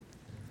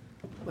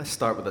Let's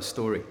start with a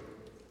story.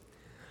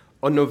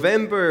 On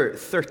November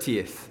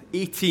 30th,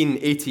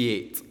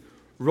 1888,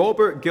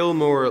 Robert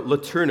Gilmore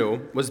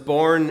Letourneau was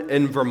born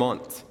in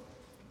Vermont.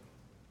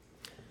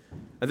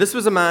 Now, this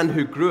was a man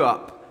who grew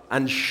up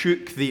and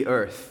shook the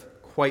earth,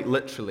 quite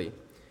literally.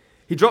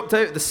 He dropped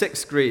out of the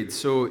 6th grade,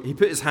 so he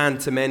put his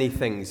hand to many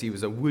things. He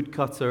was a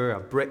woodcutter, a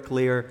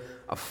bricklayer,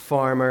 a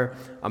farmer,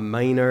 a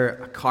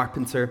miner, a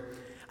carpenter,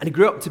 and he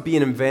grew up to be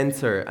an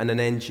inventor and an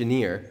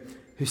engineer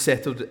who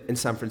settled in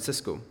San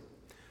Francisco.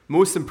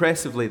 Most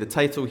impressively, the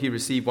title he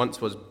received once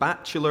was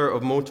Bachelor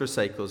of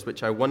Motorcycles,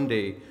 which I one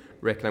day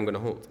reckon I'm going to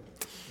hold.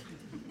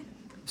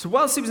 So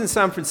whilst he was in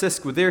San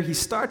Francisco, there he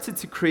started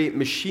to create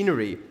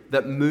machinery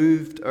that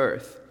moved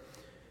Earth.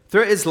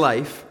 Throughout his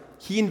life,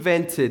 he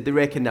invented, they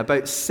reckon,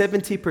 about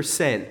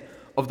 70%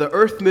 of the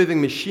earth-moving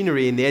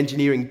machinery and the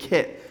engineering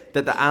kit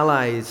that the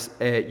Allies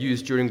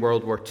used during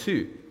World War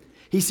II.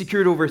 He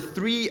secured over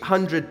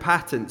 300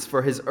 patents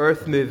for his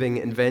earth-moving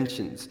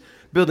inventions,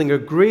 building a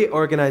great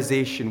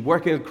organization,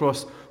 working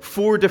across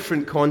 4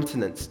 different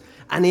continents,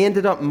 and he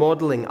ended up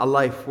modeling a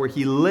life where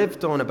he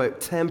lived on about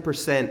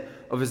 10%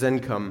 of his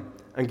income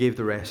and gave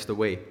the rest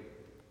away.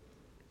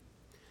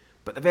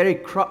 But the very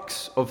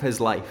crux of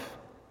his life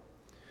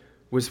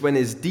was when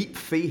his deep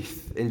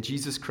faith in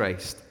Jesus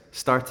Christ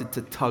started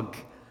to tug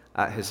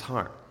at his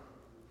heart.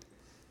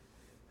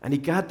 And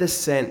he had this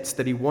sense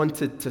that he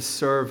wanted to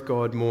serve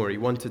God more, he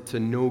wanted to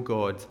know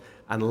God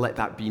and let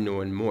that be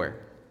known more.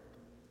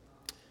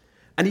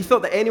 And he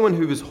thought that anyone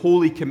who was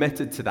wholly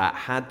committed to that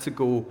had to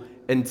go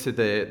into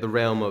the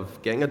realm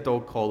of getting a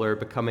dog collar,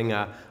 becoming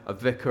a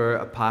vicar,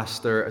 a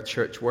pastor, a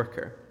church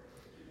worker,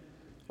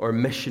 or a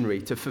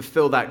missionary to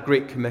fulfill that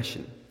great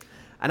commission.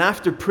 And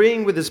after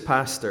praying with his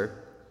pastor,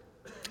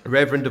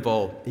 Reverend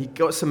Duvall, he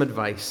got some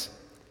advice.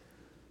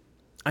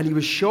 And he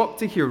was shocked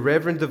to hear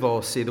Reverend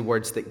Duvall say the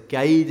words that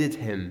guided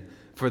him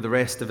for the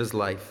rest of his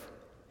life.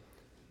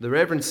 The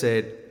Reverend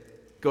said,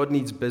 God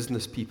needs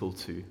business people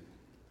too.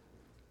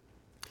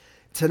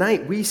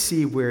 Tonight, we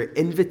see where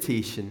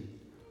invitation,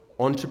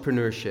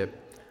 entrepreneurship,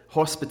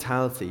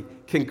 hospitality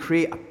can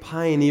create a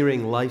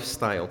pioneering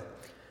lifestyle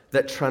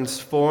that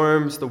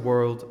transforms the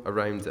world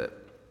around it.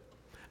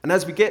 And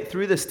as we get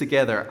through this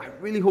together, I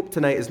really hope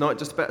tonight is not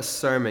just about a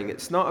sermon.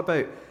 It's not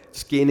about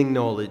just gaining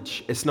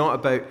knowledge. It's not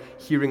about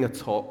hearing a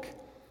talk.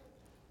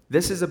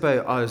 This is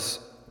about us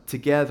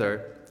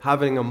together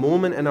having a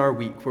moment in our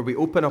week where we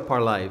open up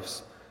our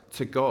lives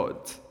to God,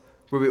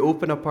 where we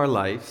open up our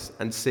lives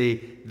and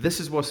say, this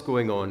is what's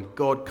going on.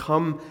 God,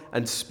 come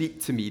and speak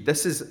to me.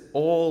 This is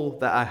all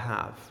that I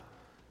have.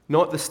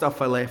 Not the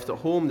stuff I left at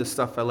home, the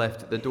stuff I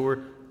left at the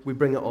door. We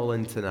bring it all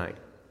in tonight.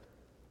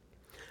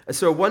 And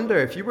so I wonder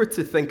if you were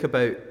to think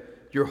about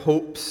your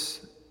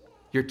hopes,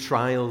 your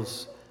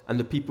trials, and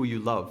the people you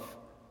love,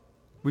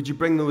 would you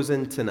bring those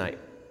in tonight?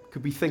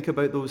 Could we think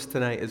about those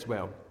tonight as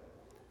well?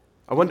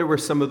 I wonder where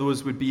some of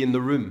those would be in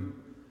the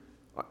room.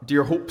 Do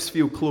your hopes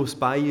feel close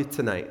by you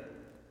tonight?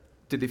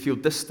 Do they feel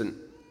distant?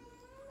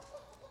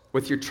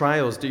 With your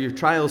trials, do your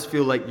trials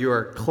feel like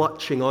you're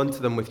clutching onto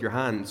them with your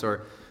hands?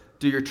 Or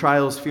do your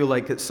trials feel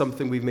like it's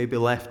something we've maybe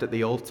left at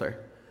the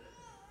altar?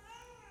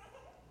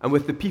 And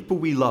with the people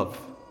we love,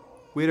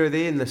 where are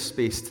they in this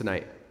space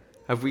tonight?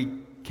 Have we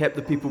kept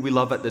the people we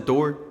love at the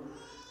door?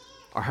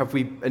 Or have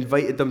we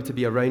invited them to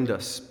be around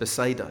us,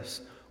 beside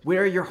us?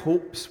 Where are your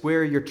hopes? Where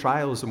are your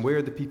trials? And where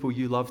are the people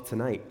you love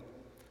tonight?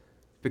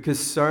 Because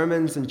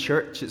sermons and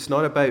church, it's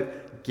not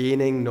about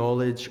gaining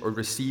knowledge or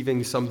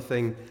receiving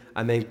something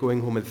and then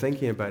going home and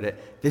thinking about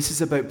it. This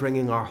is about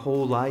bringing our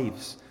whole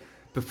lives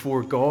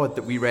before God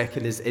that we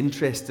reckon is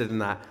interested in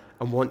that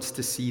and wants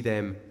to see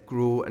them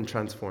grow and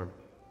transform.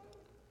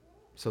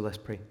 So let's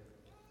pray.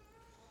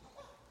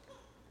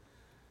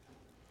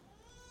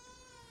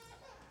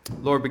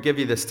 Lord, we give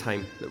you this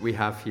time that we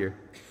have here.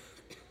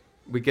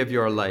 We give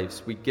you our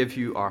lives. We give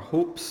you our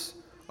hopes,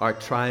 our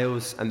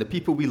trials, and the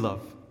people we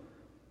love.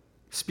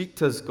 Speak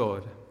to us,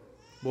 God.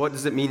 What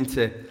does it mean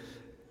to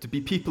be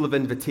people of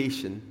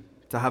invitation,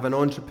 to have an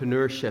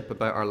entrepreneurship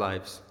about our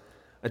lives,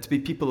 and to be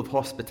people of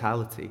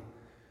hospitality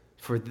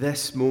for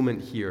this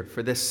moment here,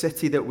 for this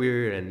city that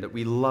we're in, that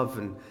we love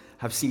and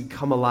have seen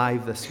come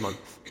alive this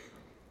month?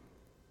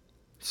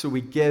 So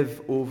we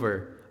give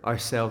over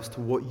ourselves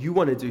to what you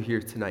want to do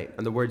here tonight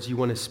and the words you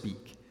want to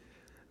speak.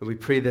 And we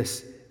pray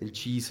this in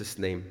Jesus'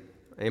 name.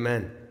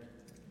 Amen.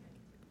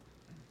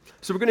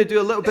 So we're going to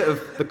do a little bit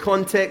of the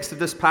context of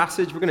this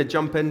passage. We're going to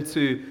jump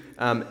into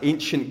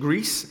ancient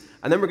Greece,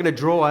 and then we're going to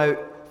draw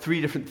out 3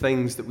 different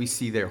things that we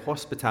see there: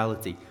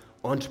 hospitality,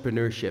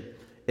 entrepreneurship,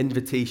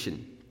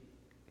 invitation.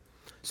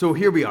 So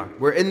here we are.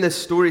 We're in this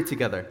story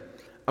together,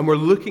 and we're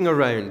looking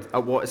around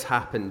at what has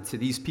happened to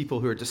these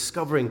people who are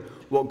discovering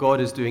what God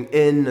is doing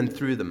in and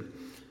through them.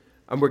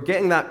 And we're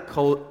getting that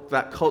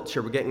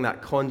culture, we're getting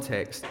that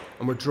context,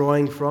 and we're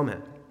drawing from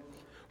it.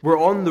 We're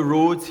on the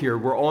road here.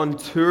 We're on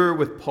tour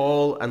with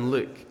Paul and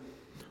Luke.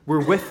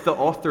 We're with the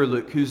author,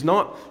 Luke, who's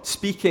not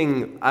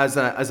speaking as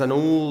an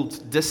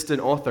old,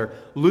 distant author.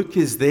 Luke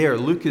is there.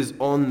 Luke is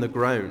on the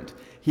ground.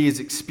 He is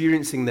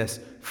experiencing this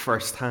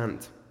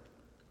firsthand.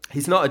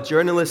 He's not a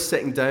journalist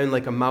sitting down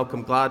like a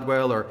Malcolm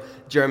Gladwell or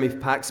Jeremy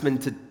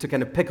Paxman to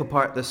kind of pick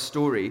apart this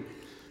story.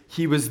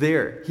 He was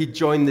there. He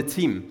joined the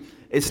team.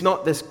 It's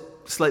not this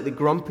slightly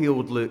grumpy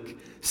old Luke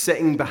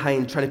sitting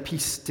behind trying to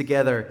piece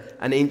together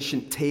an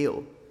ancient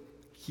tale.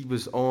 He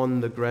was on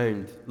the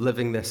ground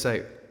living this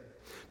out.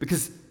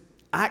 Because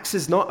Acts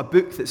is not a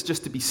book that's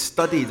just to be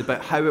studied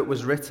about how it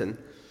was written.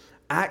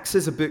 Acts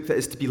is a book that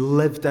is to be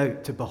lived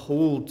out, to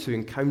behold, to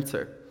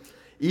encounter.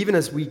 Even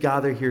as we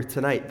gather here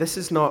tonight, this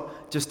is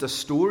not just a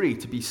story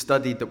to be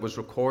studied that was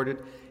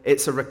recorded.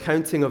 It's a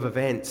recounting of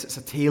events. It's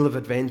a tale of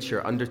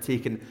adventure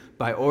undertaken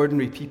by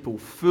ordinary people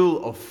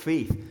full of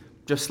faith,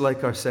 just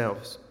like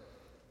ourselves.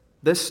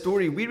 This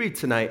story we read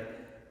tonight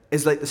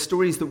is like the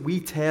stories that we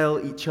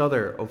tell each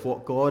other of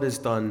what God has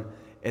done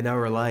in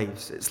our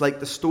lives. It's like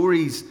the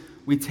stories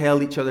we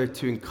tell each other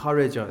to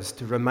encourage us,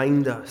 to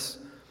remind us.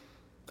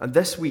 And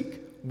this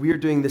week, we're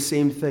doing the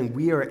same thing.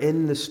 We are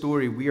in the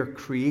story. We are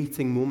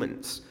creating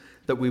moments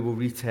that we will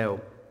retell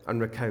and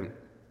recount.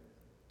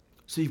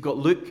 So you've got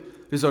Luke,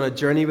 who's on a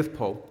journey with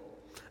Paul,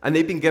 and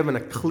they've been given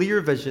a clear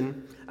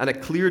vision and a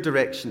clear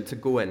direction to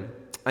go in.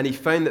 And he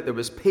found that there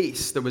was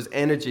pace, there was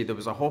energy, there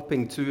was a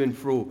hopping to and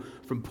fro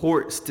from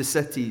ports to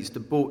cities to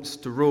boats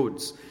to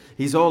roads.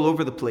 He's all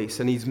over the place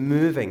and he's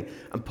moving.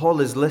 And Paul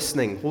is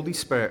listening. Holy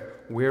Spirit,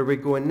 where are we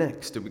going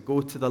next? Do we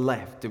go to the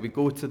left? Do we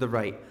go to the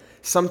right?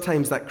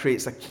 Sometimes that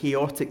creates a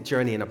chaotic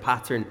journey and a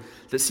pattern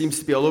that seems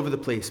to be all over the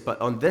place.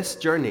 But on this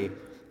journey,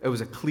 it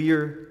was a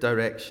clear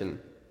direction.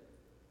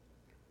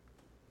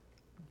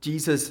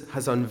 Jesus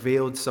has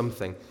unveiled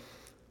something.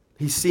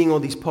 He's seeing all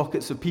these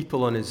pockets of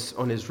people on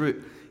his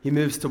route. He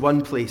moves to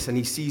one place and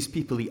he sees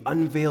people. He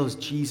unveils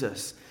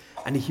Jesus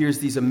and he hears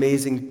these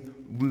amazing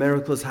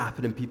miracles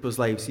happen in people's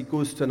lives. He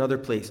goes to another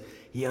place.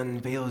 He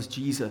unveils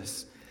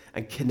Jesus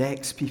and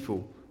connects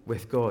people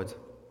with God.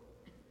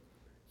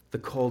 The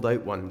called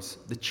out ones,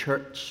 the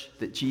church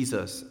that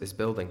Jesus is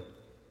building.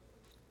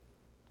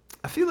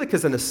 I feel like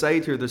as an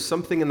aside here, there's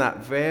something in that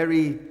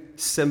very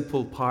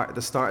simple part at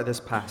the start of this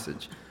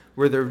passage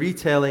where they're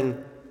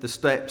retelling the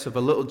steps of a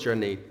little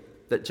journey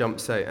that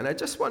jumps out. And I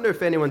just wonder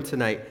if anyone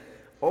tonight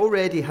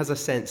already has a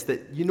sense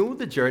that you know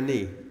the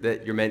journey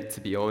that you're meant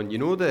to be on, you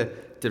know the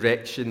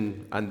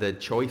direction and the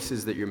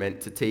choices that you're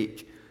meant to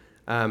take,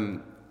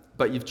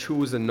 but you've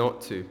chosen not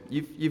to.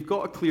 You've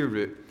got a clear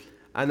route.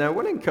 And I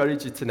want to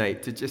encourage you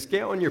tonight to just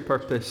get on your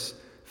purpose,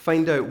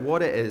 find out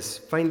what it is,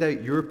 find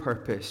out your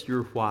purpose,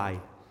 your why.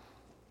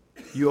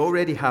 You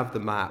already have the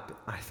map.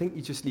 I think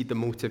you just need the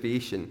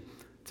motivation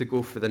to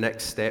go for the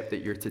next step that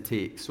you're to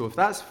take. So if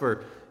that's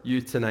for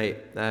you tonight,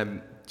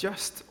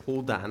 just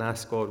hold that and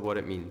ask God what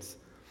it means.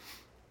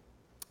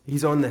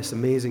 He's on this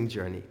amazing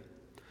journey.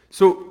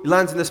 So he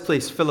lands in this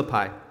place,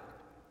 Philippi.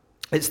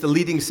 It's the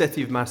leading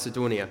city of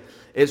Macedonia.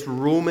 It's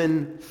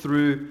Roman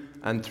through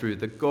and through.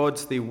 The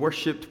gods they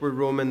worshipped were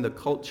Roman, the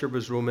culture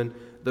was Roman,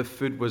 the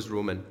food was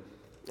Roman.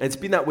 It's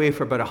been that way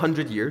for about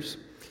 100 years,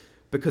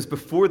 because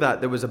before that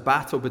there was a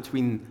battle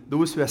between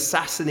those who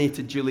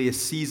assassinated Julius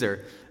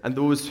Caesar and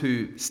those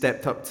who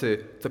stepped up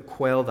to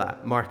quell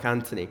that, Mark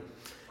Antony.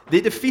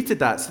 They defeated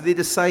that, so they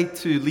decide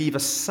to leave a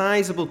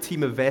sizable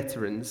team of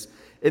veterans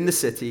in the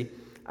city,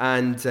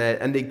 and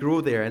they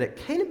grow there, and it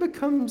kind of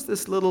becomes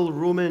this little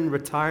Roman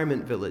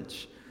retirement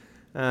village.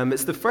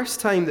 It's the first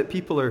time that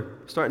people are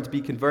starting to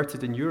be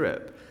converted in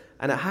Europe,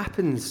 and it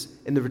happens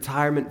in the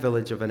retirement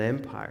village of an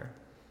empire.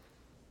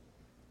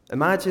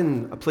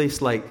 Imagine a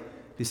place like,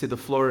 they say, the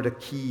Florida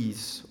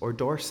Keys or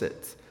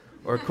Dorset,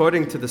 or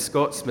according to the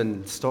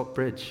Scotsman,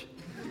 Stockbridge.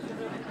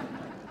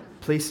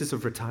 Places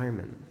of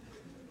retirement.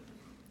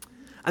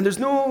 And there's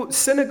no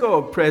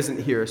synagogue present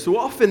here. So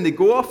often they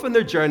go off on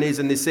their journeys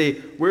and they say,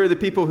 where are the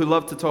people who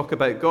love to talk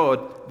about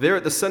God? They're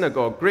at the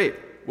synagogue. Great.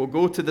 We'll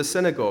go to the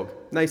synagogue.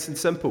 Nice and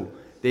simple.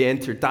 They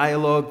enter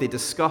dialogue. They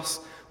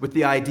discuss with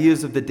the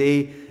ideas of the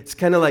day. It's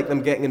kind of like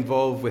them getting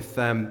involved with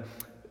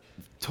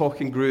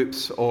talking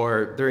groups,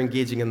 or they're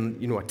engaging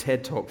in a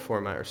TED Talk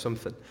format or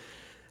something.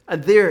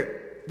 And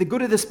they go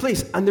to this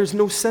place and there's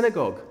no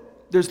synagogue.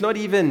 There's not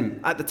even,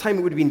 at the time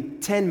it would have been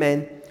 10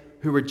 men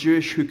who were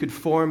Jewish who could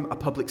form a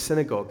public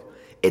synagogue.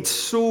 It's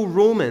so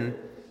Roman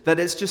that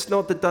it's just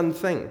not the done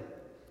thing.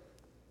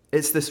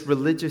 It's this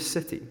religious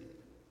city.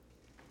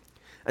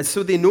 And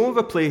so they know of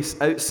a place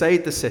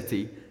outside the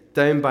city,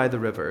 down by the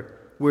river,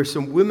 where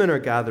some women are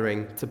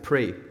gathering to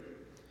pray.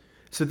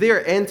 So they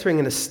are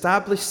entering an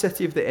established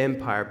city of the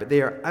empire, but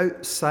they are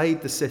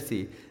outside the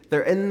city.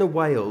 They're in the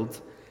wild,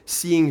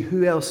 seeing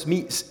who else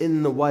meets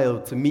in the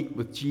wild to meet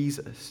with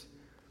Jesus.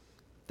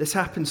 This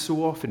happens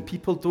so often.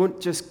 People don't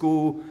just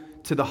go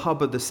to the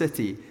hub of the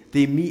city.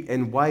 They meet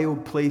in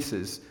wild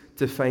places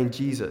to find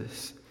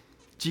Jesus.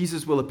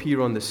 Jesus will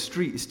appear on the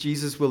streets.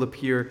 Jesus will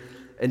appear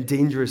in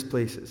dangerous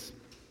places.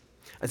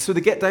 And so they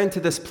get down to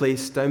this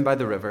place down by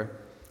the river,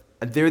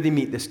 and there they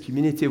meet this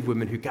community of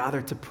women who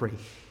gather to pray.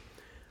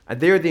 And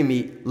there they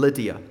meet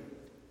Lydia.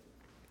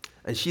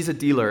 And she's a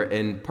dealer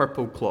in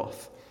purple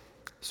cloth.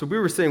 So we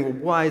were saying, well,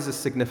 why is this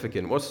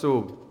significant? What's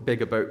so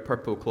big about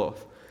purple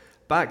cloth?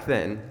 Back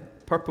then,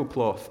 purple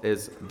cloth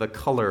is the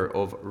color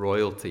of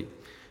royalty.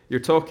 You're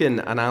talking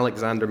an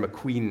Alexander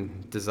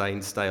McQueen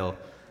design style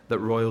that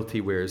royalty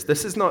wears.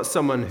 This is not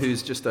someone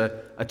who's just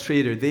a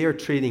trader. They are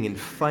trading in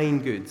fine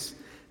goods.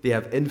 They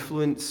have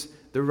influence.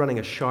 They're running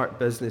a sharp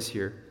business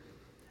here.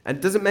 And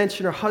it doesn't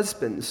mention her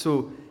husband.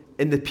 So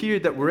in the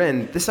period that we're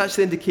in, this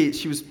actually indicates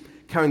she was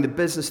carrying the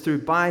business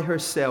through by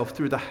herself,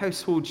 through the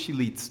household she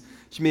leads.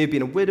 She may have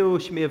been a widow.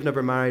 She may have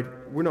never married.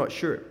 We're not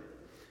sure.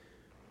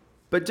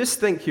 But just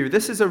think here,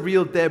 this is a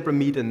real Deborah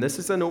Meaden. This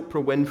is an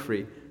Oprah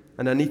Winfrey,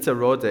 an Anita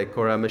Roddick,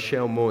 or a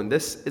Michelle Moan.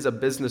 This is a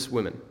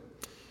businesswoman.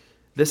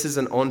 This is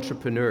an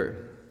entrepreneur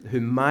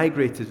who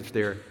migrated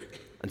there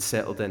and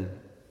settled in.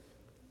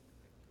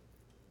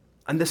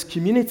 And this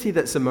community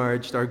that's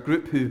emerged are a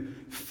group who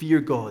fear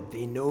God.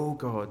 They know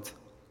God.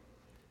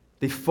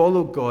 They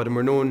follow God and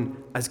were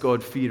known as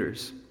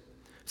God-fearers.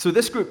 So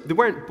this group, they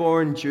weren't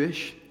born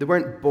Jewish. They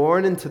weren't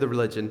born into the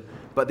religion,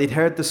 but they'd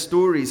heard the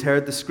stories,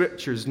 heard the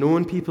scriptures,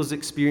 known people's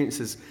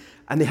experiences,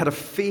 and they had a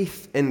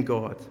faith in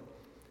God.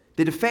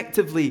 They'd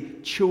effectively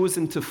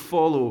chosen to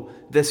follow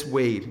this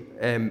way,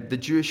 the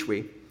Jewish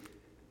way.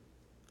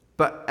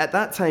 But at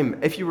that time,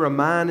 if you were a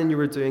man and you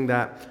were doing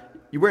that,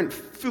 you weren't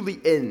fully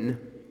in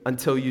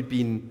until you'd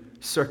been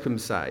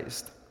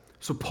circumcised.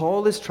 So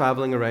Paul is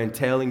traveling around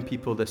telling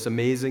people this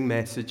amazing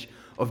message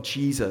of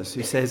Jesus,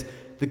 who says,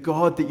 the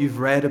God that you've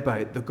read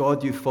about, the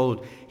God you've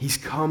followed, he's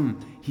come,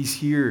 he's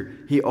here.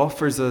 He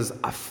offers us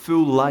a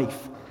full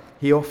life.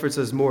 He offers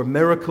us more.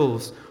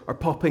 Miracles are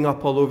popping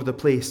up all over the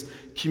place.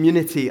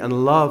 Community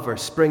and love are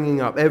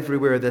springing up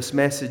everywhere this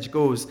message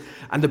goes.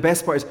 And the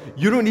best part is,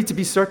 you don't need to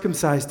be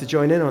circumcised to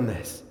join in on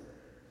this.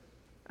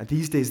 And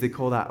these days they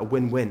call that a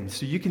win-win.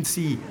 So you can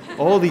see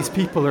all these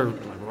people are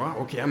like, wow,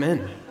 okay, I'm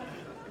in.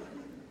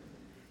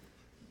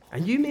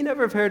 And you may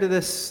never have heard of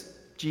this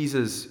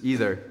Jesus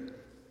either.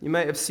 You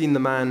might have seen the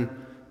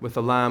man with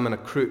a lamb and a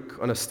crook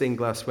on a stained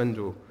glass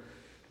window.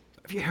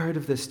 Have you heard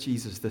of this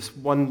Jesus, this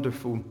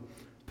wonderful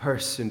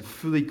person,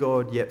 fully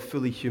God yet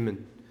fully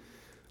human,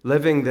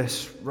 living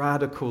this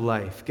radical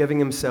life, giving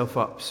himself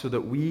up so that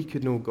we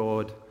could know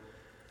God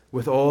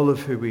with all of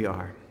who we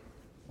are?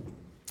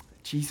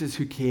 Jesus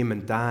who came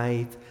and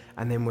died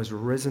and then was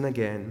risen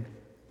again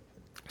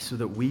so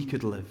that we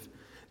could live,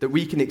 that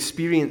we can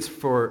experience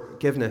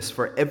forgiveness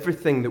for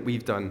everything that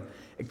we've done,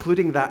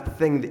 including that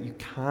thing that you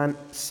can't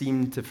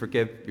seem to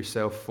forgive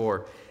yourself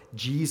for.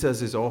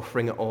 Jesus is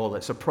offering it all.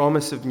 It's a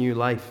promise of new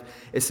life.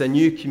 It's a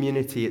new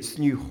community. It's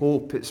new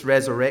hope. It's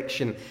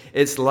resurrection.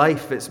 It's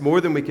life. It's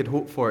more than we could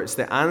hope for. It's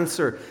the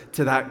answer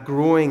to that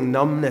growing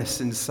numbness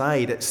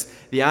inside. It's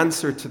the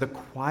answer to the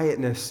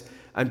quietness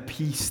and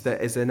peace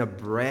that is in a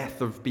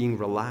breath of being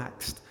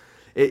relaxed.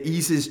 It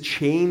eases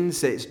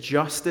chains. It's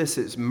justice.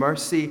 It's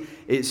mercy.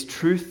 It's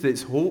truth.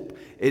 It's hope.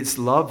 It's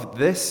love.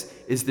 This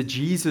is the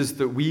Jesus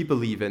that we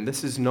believe in.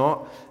 This is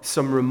not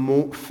some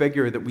remote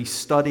figure that we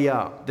study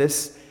up.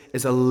 This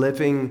is a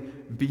living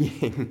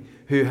being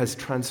who has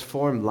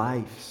transformed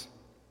lives.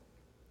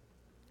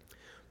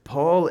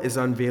 Paul is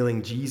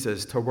unveiling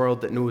Jesus to a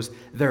world that knows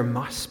there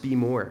must be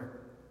more.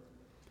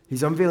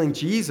 He's unveiling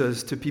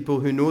Jesus to people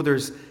who know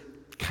there's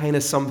kind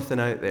of something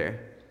out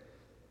there.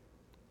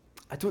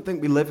 I don't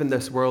think we live in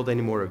this world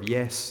anymore of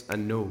yes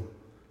and no.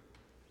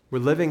 We're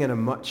living in a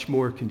much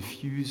more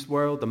confused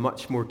world, a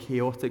much more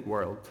chaotic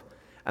world.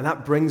 And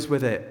that brings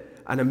with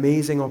it an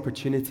amazing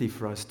opportunity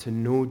for us to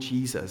know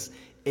Jesus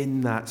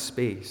in that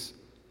space.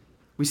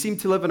 We seem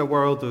to live in a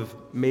world of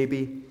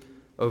maybe,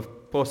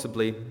 of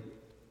possibly,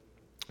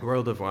 a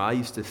world of what I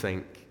used to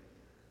think,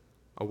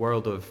 a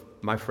world of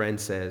my friend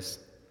says,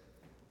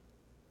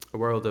 a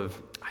world of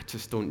I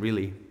just don't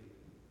really,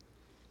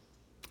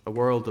 a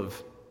world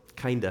of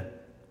kinda.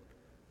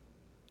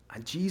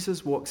 And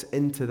Jesus walks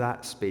into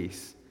that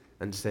space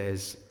and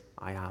says,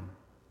 I am.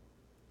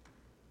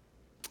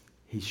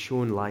 He's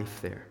shown life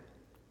there.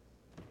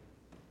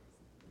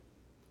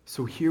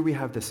 So here we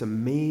have this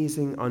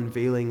amazing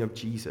unveiling of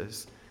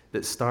Jesus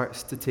that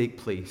starts to take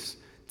place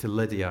to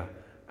Lydia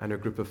and her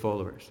group of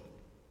followers.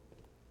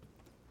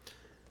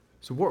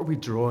 So what are we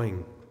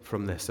drawing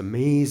from this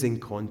amazing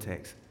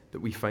context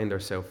that we find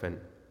ourselves in?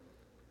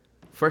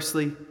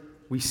 Firstly,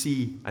 we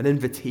see an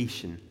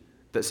invitation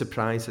that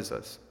surprises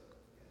us.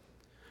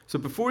 So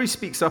before he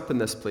speaks up in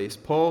this place,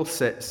 Paul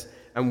sits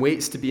and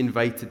waits to be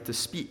invited to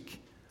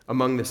speak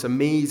among this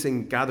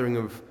amazing gathering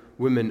of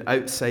women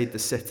outside the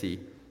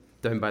city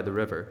down by the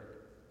river.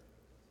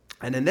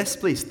 And in this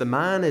place, the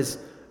man is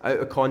out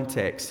of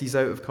context. He's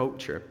out of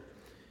culture.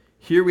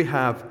 Here we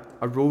have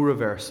a role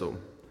reversal.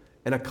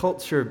 In a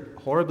culture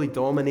horribly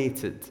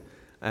dominated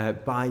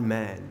by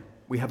men,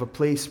 we have a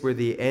place where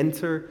they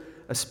enter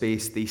a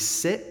space, they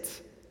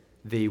sit,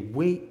 they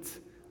wait,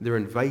 they're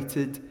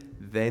invited,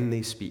 then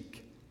they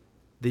speak.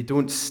 They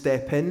don't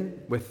step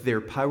in with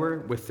their power,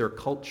 with their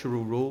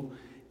cultural role.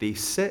 They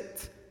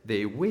sit,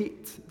 they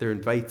wait, they're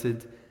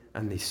invited,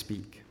 and they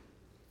speak.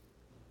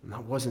 And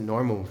that wasn't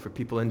normal for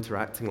people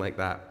interacting like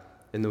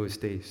that in those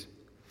days.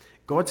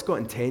 God's got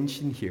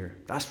intention here.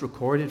 That's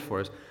recorded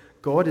for us.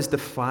 God is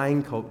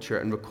defying culture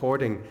and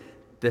recording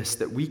this,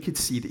 that we could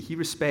see that he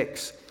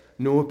respects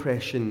no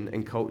oppression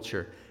in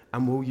culture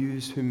and will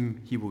use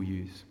whom he will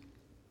use.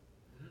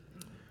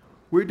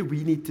 Where do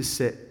we need to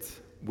sit,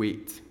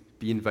 wait,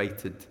 be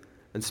invited,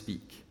 and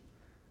speak?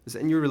 Is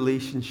it in your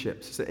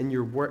relationships? Is it in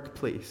your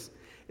workplace?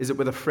 Is it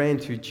with a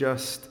friend who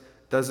just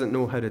doesn't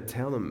know how to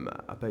tell them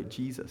about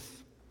Jesus?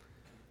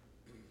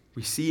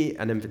 We see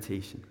an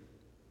invitation.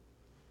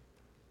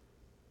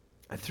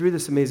 And through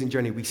this amazing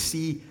journey, we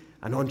see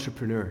an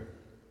entrepreneur.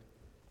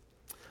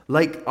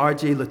 Like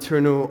R.J.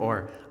 Letourneau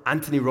or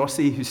Anthony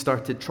Rossi, who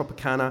started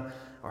Tropicana,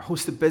 or a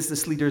host of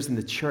business leaders in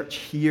the church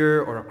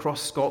here or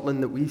across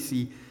Scotland that we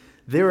see,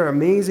 there are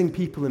amazing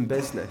people in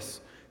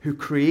business who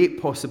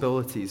create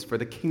possibilities for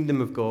the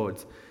kingdom of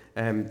God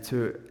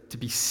to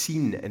be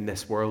seen in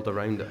this world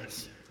around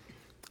us.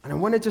 And I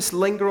want to just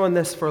linger on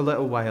this for a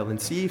little while and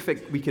see if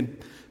we can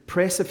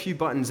press a few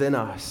buttons in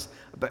us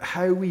about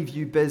how we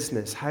view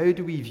business. How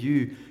do we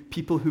view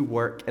people who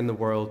work in the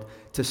world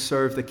to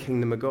serve the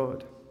kingdom of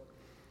God?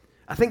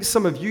 I think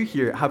some of you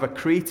here have a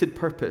created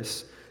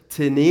purpose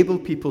to enable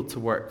people to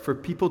work, for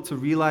people to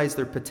realize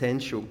their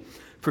potential,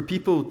 for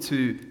people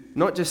to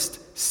not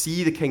just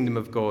see the kingdom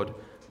of God,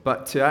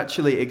 but to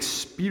actually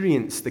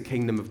experience the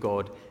kingdom of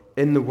God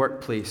in the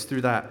workplace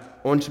through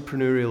that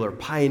entrepreneurial or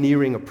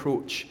pioneering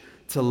approach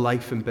to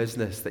life and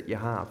business that you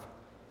have.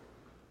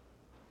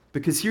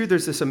 Because here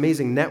there's this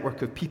amazing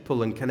network of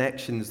people and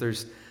connections.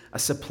 There's a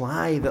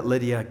supply that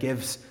Lydia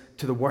gives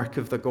to the work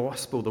of the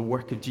gospel, the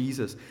work of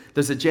Jesus.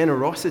 There's a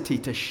generosity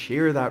to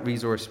share that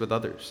resource with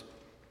others.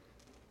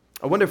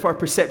 I wonder if our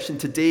perception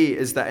today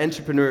is that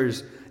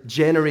entrepreneurs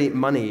generate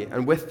money,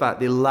 and with that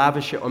they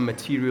lavish it on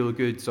material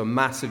goods, on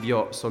massive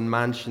yachts, on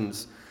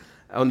mansions,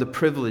 on the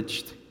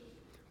privileged.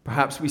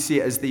 Perhaps we see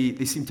it as they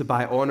seem to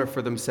buy honor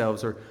for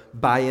themselves or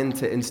buy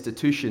into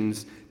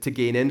institutions to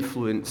gain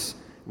influence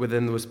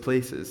within those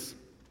places.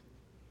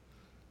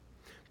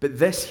 But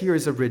this here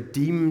is a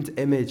redeemed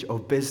image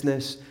of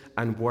business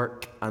and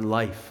work and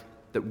life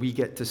that we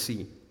get to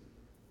see.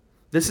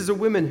 This is a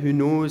woman who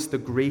knows the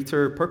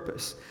greater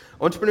purpose.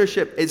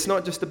 Entrepreneurship, it's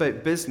not just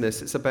about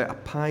business, it's about a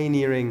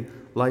pioneering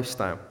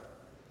lifestyle.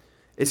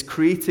 It's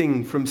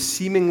creating from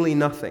seemingly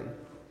nothing.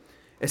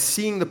 It's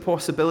seeing the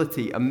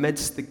possibility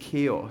amidst the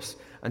chaos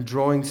and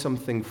drawing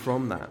something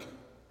from that.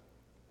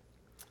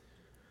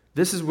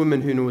 This is a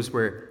woman who knows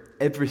where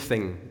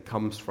everything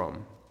comes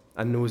from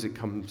and knows it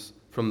comes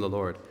from the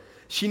Lord.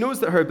 She knows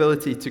that her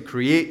ability to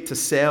create, to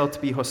sell, to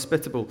be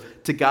hospitable,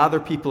 to gather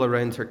people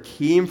around her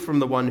came from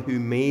the one who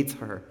made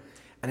her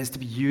and is to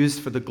be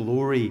used for the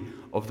glory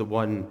of the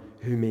one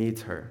who made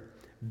her.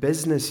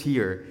 Business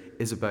here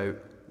is about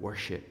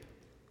worship.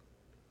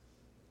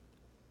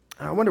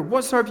 And I wonder,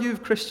 what's our view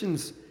of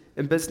Christians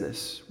in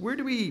business? Where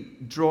do we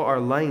draw our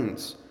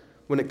lines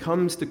when it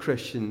comes to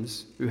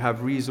Christians who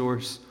have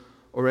resource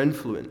or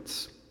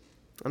influence?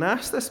 And I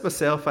ask this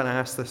myself, and I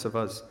ask this of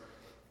us.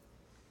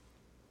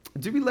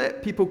 Do we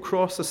let people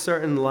cross a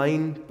certain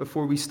line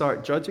before we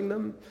start judging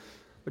them?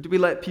 Or do we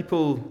let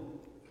people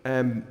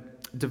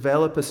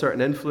develop a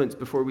certain influence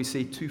before we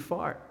say too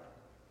far?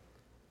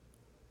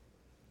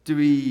 Do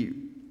we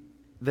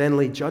then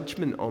lay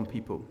judgment on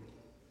people?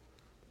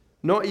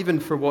 Not even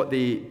for what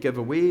they give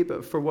away,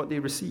 but for what they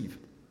receive.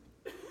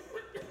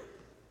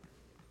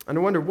 And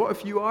I wonder, what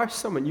if you are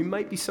someone, you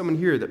might be someone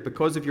here that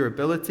because of your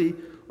ability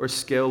or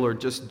skill or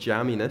just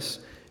jamminess,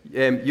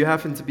 you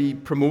happen to be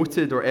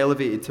promoted or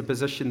elevated to a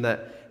position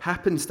that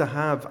happens to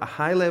have a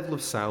high level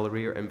of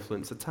salary or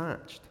influence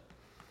attached?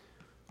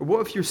 Or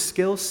what if your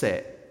skill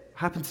set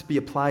happens to be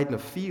applied in a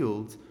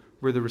field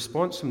where the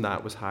response from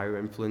that was higher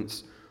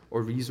influence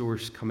or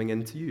resource coming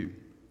into you?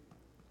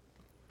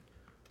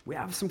 We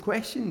have some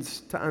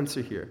questions to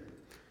answer here.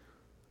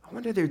 I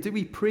wonder there, do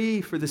we pray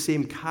for the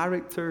same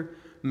character,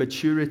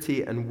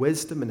 maturity, and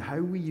wisdom in how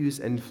we use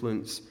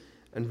influence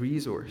and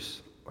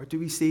resource? Or do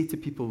we say to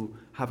people,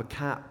 have a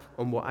cap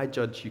on what I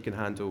judge you can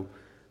handle,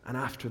 and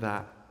after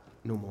that,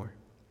 no more?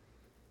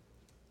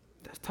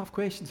 That's tough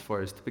questions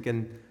for us to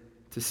begin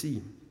to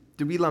see.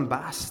 Do we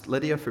lambast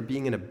Lydia for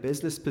being in a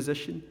business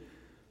position,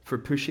 for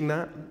pushing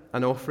that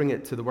and offering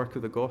it to the work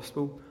of the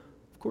gospel?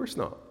 Of course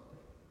not.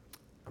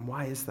 And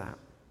why is that?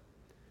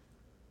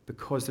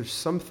 Because there's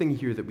something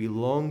here that we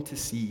long to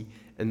see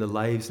in the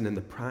lives and in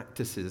the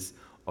practices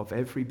of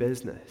every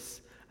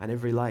business and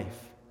every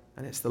life.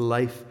 And it's the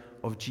life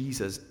of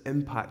Jesus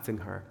impacting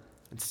her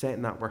and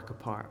setting that work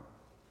apart.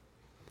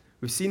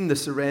 We've seen the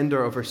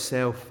surrender of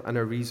herself and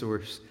her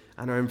resource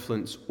and our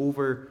influence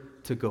over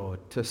to God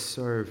to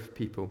serve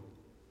people.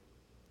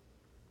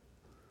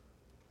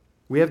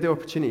 We have the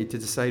opportunity to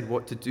decide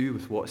what to do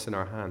with what's in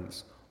our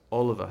hands,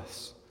 all of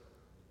us.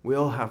 We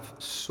all have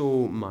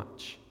so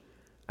much,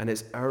 and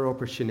it's our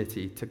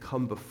opportunity to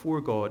come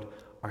before God,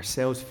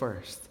 ourselves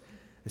first,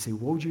 and say,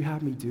 what would you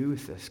have me do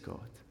with this, God?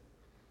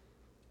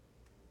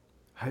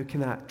 How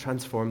can that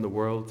transform the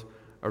world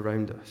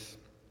around us?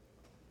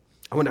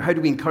 I wonder, how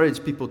do we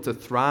encourage people to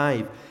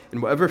thrive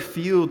in whatever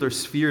field or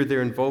sphere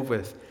they're involved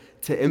with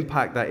to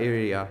impact that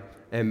area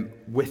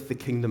with the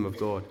kingdom of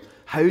God?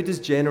 How does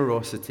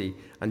generosity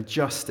and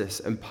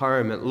justice,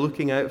 empowerment,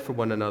 looking out for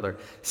one another,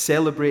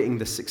 celebrating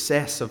the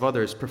success of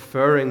others,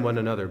 preferring one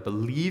another,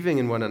 believing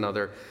in one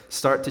another,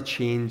 start to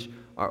change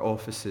our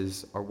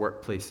offices, our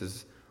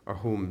workplaces, our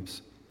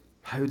homes?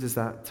 How does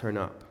that turn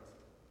up?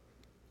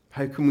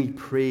 How can we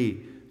pray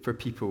for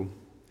people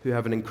who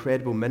have an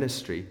incredible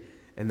ministry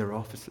in their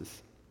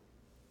offices?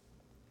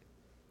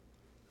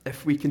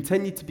 If we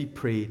continue to be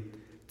prayed,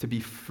 to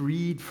be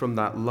freed from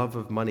that love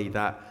of money,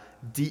 that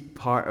deep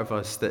part of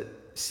us that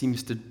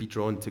seems to be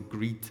drawn to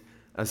greed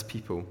as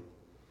people,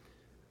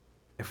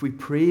 if we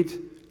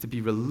prayed to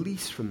be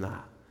released from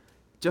that,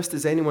 just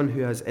as anyone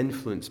who has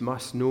influence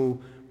must know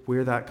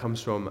where that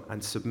comes from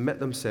and submit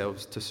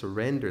themselves to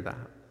surrender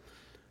that,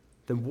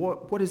 then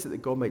what is it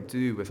that God might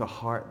do with a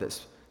heart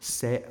that's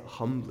set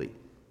humbly?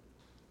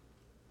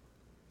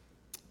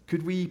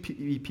 Could we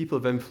be people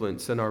of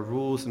influence in our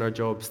roles and our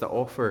jobs that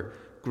offer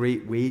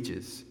great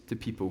wages to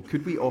people?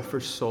 Could we offer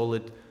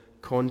solid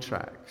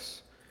contracts?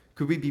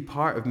 Could we be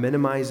part of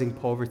minimizing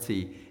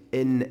poverty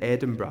in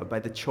Edinburgh by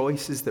the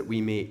choices that we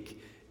make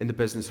in the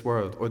business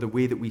world or the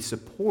way that we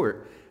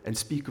support and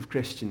speak of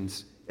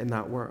Christians in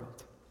that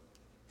world?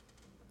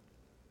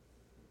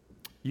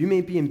 You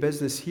may be in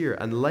business here,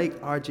 and like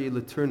R.J.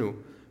 Letourneau,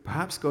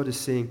 perhaps God is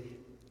saying,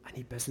 I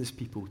need business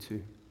people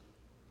too.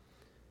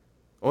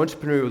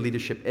 Entrepreneurial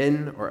leadership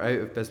in or out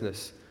of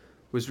business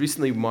was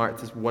recently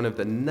marked as one of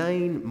the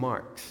 9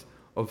 marks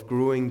of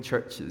growing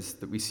churches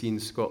that we see in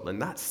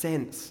Scotland. That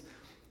sense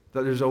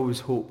that there's always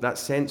hope, that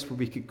sense where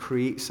we could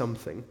create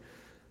something,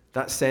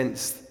 that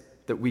sense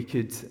that we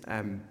could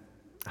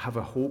have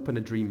a hope and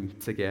a dream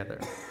together.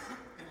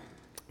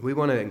 We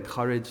want to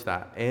encourage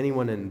that.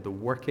 Anyone in the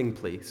working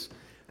place,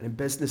 and in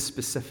business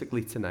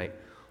specifically tonight,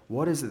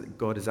 what is it that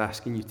God is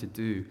asking you to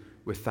do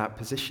with that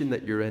position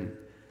that you're in?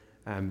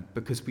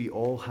 Because we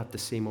all have the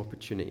same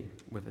opportunity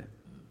with it.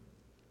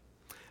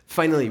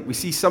 Finally, we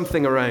see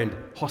something around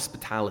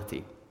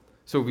hospitality.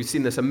 So we've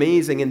seen this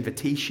amazing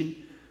invitation,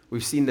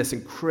 we've seen this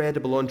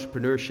incredible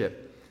entrepreneurship,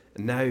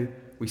 and now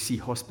we see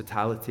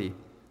hospitality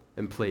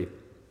in play.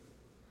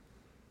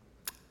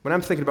 When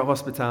I'm thinking about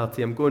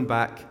hospitality, I'm going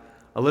back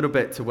a little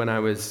bit to when I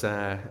was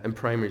in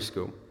primary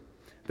school.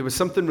 There was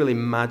something really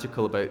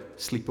magical about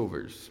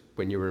sleepovers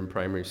when you were in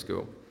primary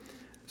school.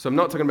 So I'm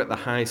not talking about the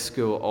high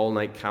school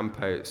all-night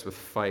campouts with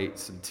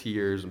fights and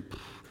tears and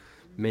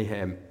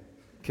mayhem,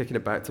 kicking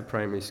it back to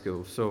primary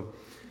school. So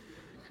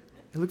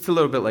it looked a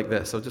little bit like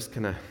this. I'll just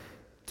kind of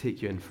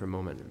take you in for a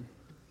moment.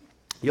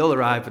 You all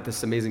arrive with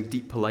this amazing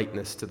deep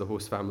politeness to the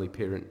host family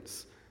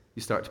parents.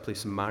 You start to play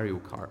some Mario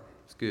Kart.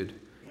 It's good.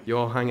 You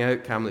all hang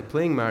out calmly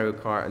playing Mario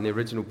Kart and the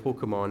original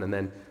Pokemon, and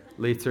then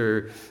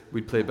later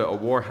we'd play a bit of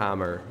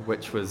Warhammer,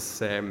 which was,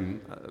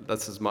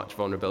 that's as much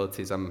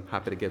vulnerability as I'm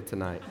happy to give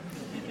tonight.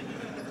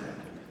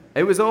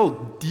 It was all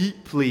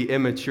deeply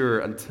immature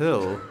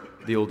until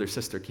the older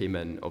sister came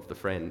in of the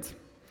friend.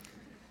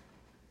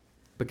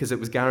 Because it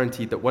was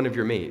guaranteed that one of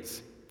your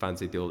mates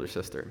fancied the older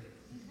sister.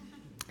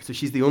 So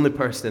she's the only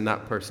person in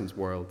that person's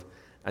world,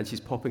 and she's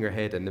popping her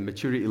head in. The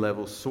maturity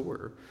levels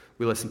soar.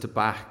 We listen to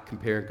Bach,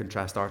 compare and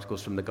contrast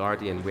articles from The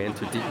Guardian. We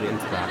enter deeply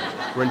into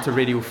that. We're into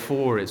Radio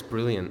 4. It's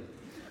brilliant.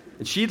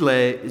 And she'd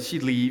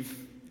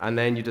leave, and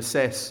then you'd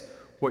assess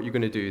what you're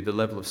going to do, the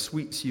level of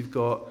sweets you've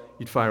got.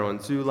 You'd fire on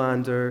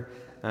Zoolander.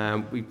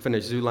 We'd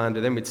finish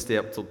Zoolander, then we'd stay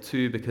up till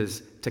 2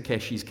 because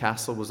Takeshi's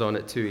Castle was on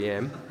at 2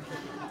 a.m.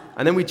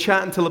 And then we'd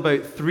chat until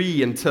about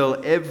 3 until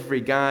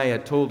every guy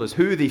had told us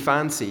who they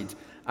fancied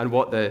and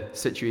what the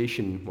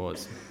situation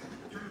was.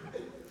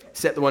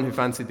 Except the one who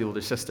fancied the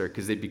older sister,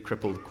 because they'd be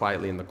crippled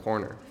quietly in the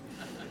corner.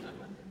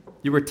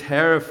 You were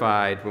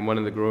terrified when one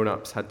of the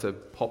grown-ups had to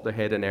pop their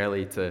head in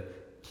early to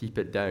keep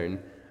it down,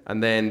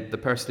 and then the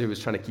person who was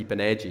trying to keep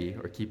an edgy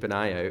or keep an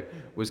eye out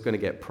was going to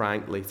get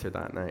pranked later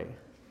that night.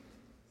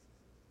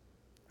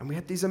 And we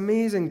had these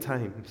amazing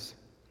times,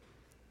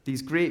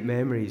 these great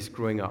memories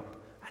growing up,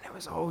 and it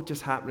was all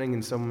just happening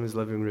in someone's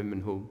living room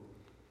and home.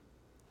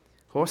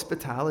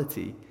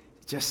 Hospitality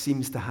just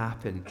seems to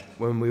happen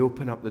when we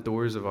open up the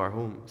doors of our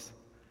homes.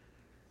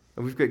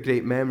 And we've got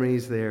great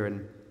memories there,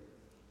 and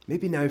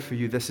maybe now for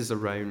you this is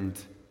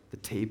around the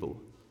table.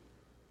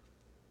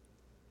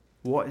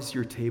 What is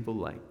your table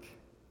like?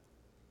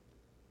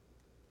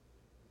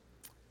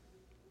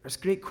 There's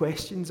great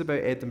questions about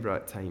Edinburgh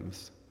at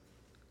times.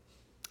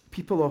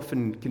 People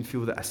often can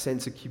feel that a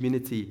sense of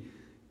community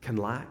can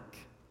lack.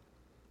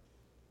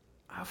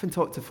 I often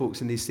talk to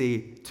folks and they say,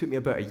 it took me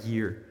about a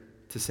year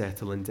to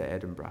settle into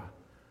Edinburgh.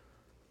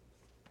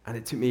 And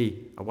it took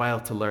me a while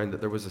to learn that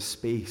there was a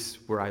space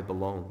where I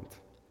belonged.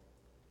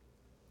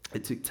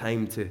 It took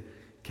time to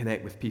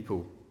connect with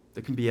people.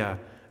 There can be a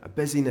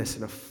busyness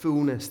and a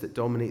fullness that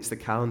dominates the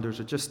calendars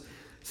or just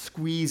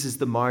squeezes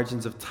the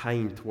margins of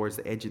time towards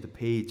the edge of the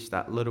page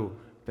that little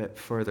bit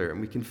further,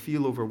 and we can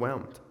feel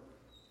overwhelmed.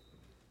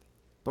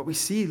 But we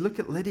see, look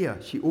at Lydia.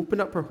 She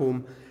opened up her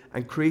home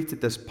and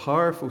created this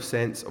powerful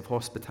sense of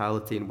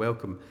hospitality and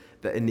welcome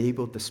that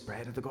enabled the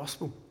spread of the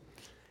gospel.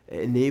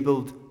 It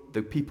enabled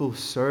the people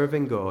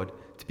serving God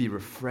to be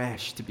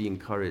refreshed, to be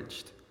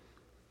encouraged.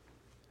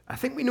 I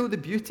think we know the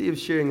beauty of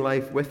sharing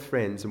life with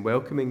friends and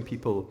welcoming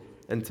people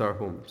into our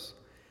homes.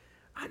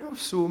 I know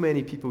so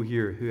many people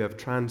here who have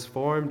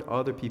transformed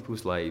other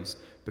people's lives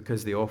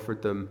because they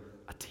offered them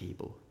a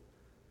table.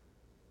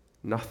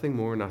 Nothing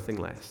more, nothing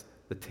less.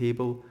 The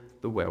table,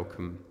 the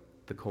welcome,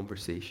 the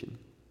conversation.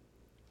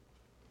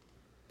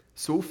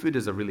 Soul Food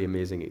is a really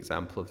amazing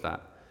example of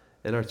that.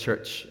 In our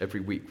church,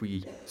 every week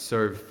we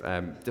serve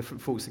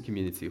different folks in the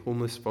community,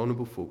 homeless,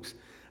 vulnerable folks,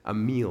 a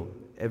meal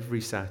every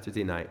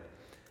Saturday night.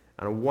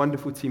 And a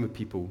wonderful team of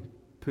people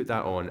put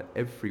that on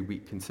every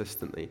week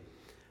consistently.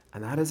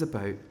 And that is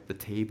about the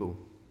table.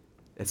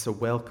 It's a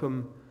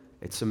welcome,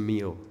 it's a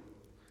meal,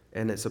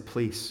 and it's a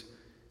place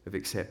of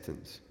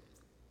acceptance.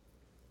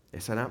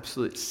 It's an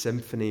absolute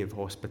symphony of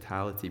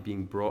hospitality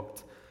being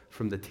brought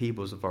from the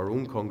tables of our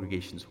own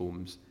congregations'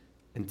 homes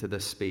into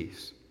this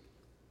space.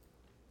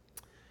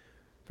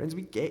 Friends,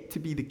 we get to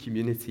be the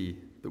community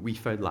that we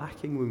found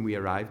lacking when we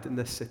arrived in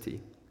this city.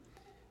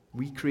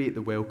 We create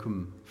the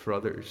welcome for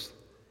others.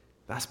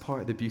 That's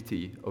part of the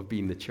beauty of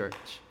being the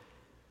church.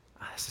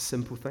 It's a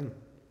simple thing.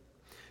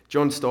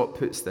 John Stott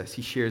puts this.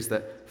 He shares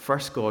that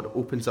first God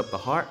opens up the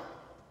heart,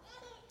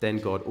 then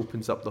God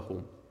opens up the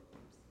home.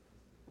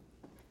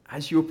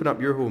 As you open up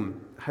your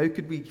home, how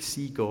could we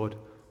see God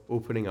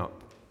opening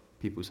up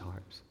people's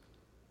hearts?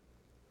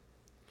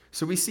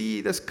 So we see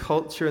this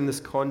culture and this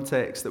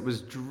context that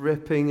was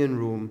dripping in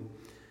Rome,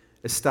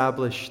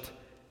 established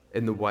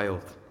in the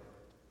wild.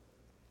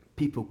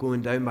 People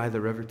going down by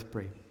the river to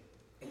pray.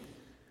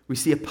 We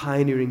see a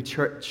pioneering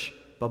church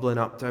bubbling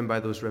up down by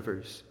those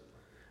rivers.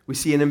 We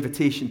see an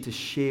invitation to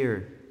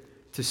share,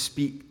 to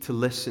speak, to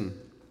listen,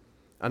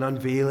 an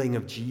unveiling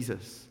of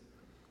Jesus.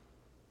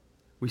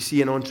 We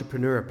see an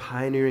entrepreneur, a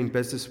pioneering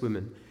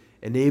businesswoman,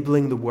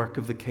 enabling the work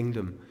of the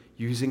kingdom,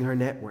 using her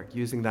network,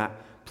 using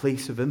that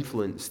place of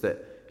influence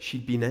that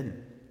she'd been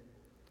in,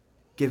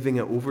 giving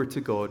it over to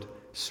God,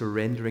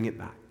 surrendering it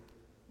back.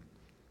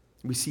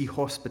 We see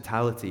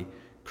hospitality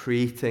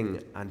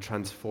creating and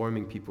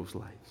transforming people's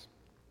lives.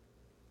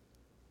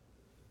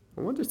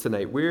 I wonder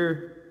tonight,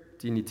 where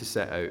do you need to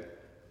set out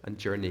and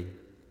journey?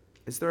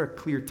 Is there a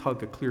clear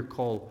tug, a clear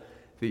call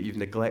that you've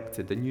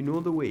neglected and you know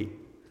the way?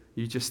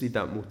 You just need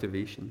that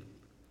motivation.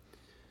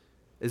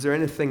 Is there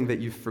anything that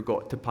you've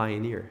forgot to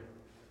pioneer?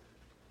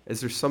 Is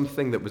there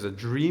something that was a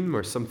dream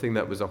or something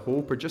that was a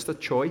hope or just a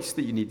choice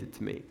that you needed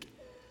to make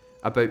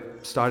about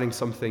starting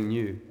something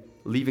new,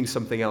 leaving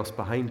something else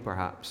behind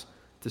perhaps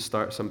to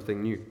start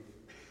something new?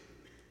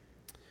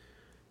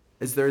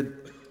 Is there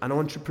an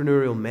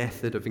entrepreneurial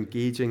method of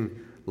engaging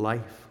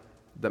life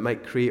that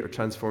might create or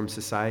transform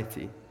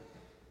society?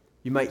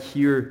 You might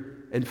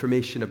hear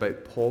information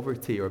about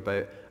poverty or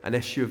about an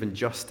issue of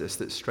injustice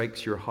that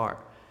strikes your heart.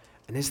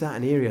 And is that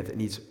an area that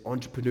needs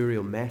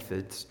entrepreneurial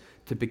methods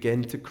to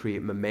begin to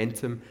create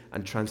momentum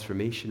and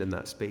transformation in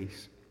that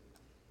space?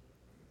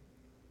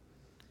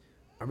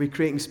 Are we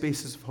creating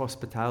spaces of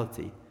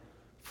hospitality?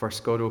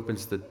 First, God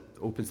opens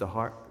the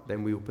heart,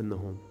 then we open the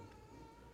home.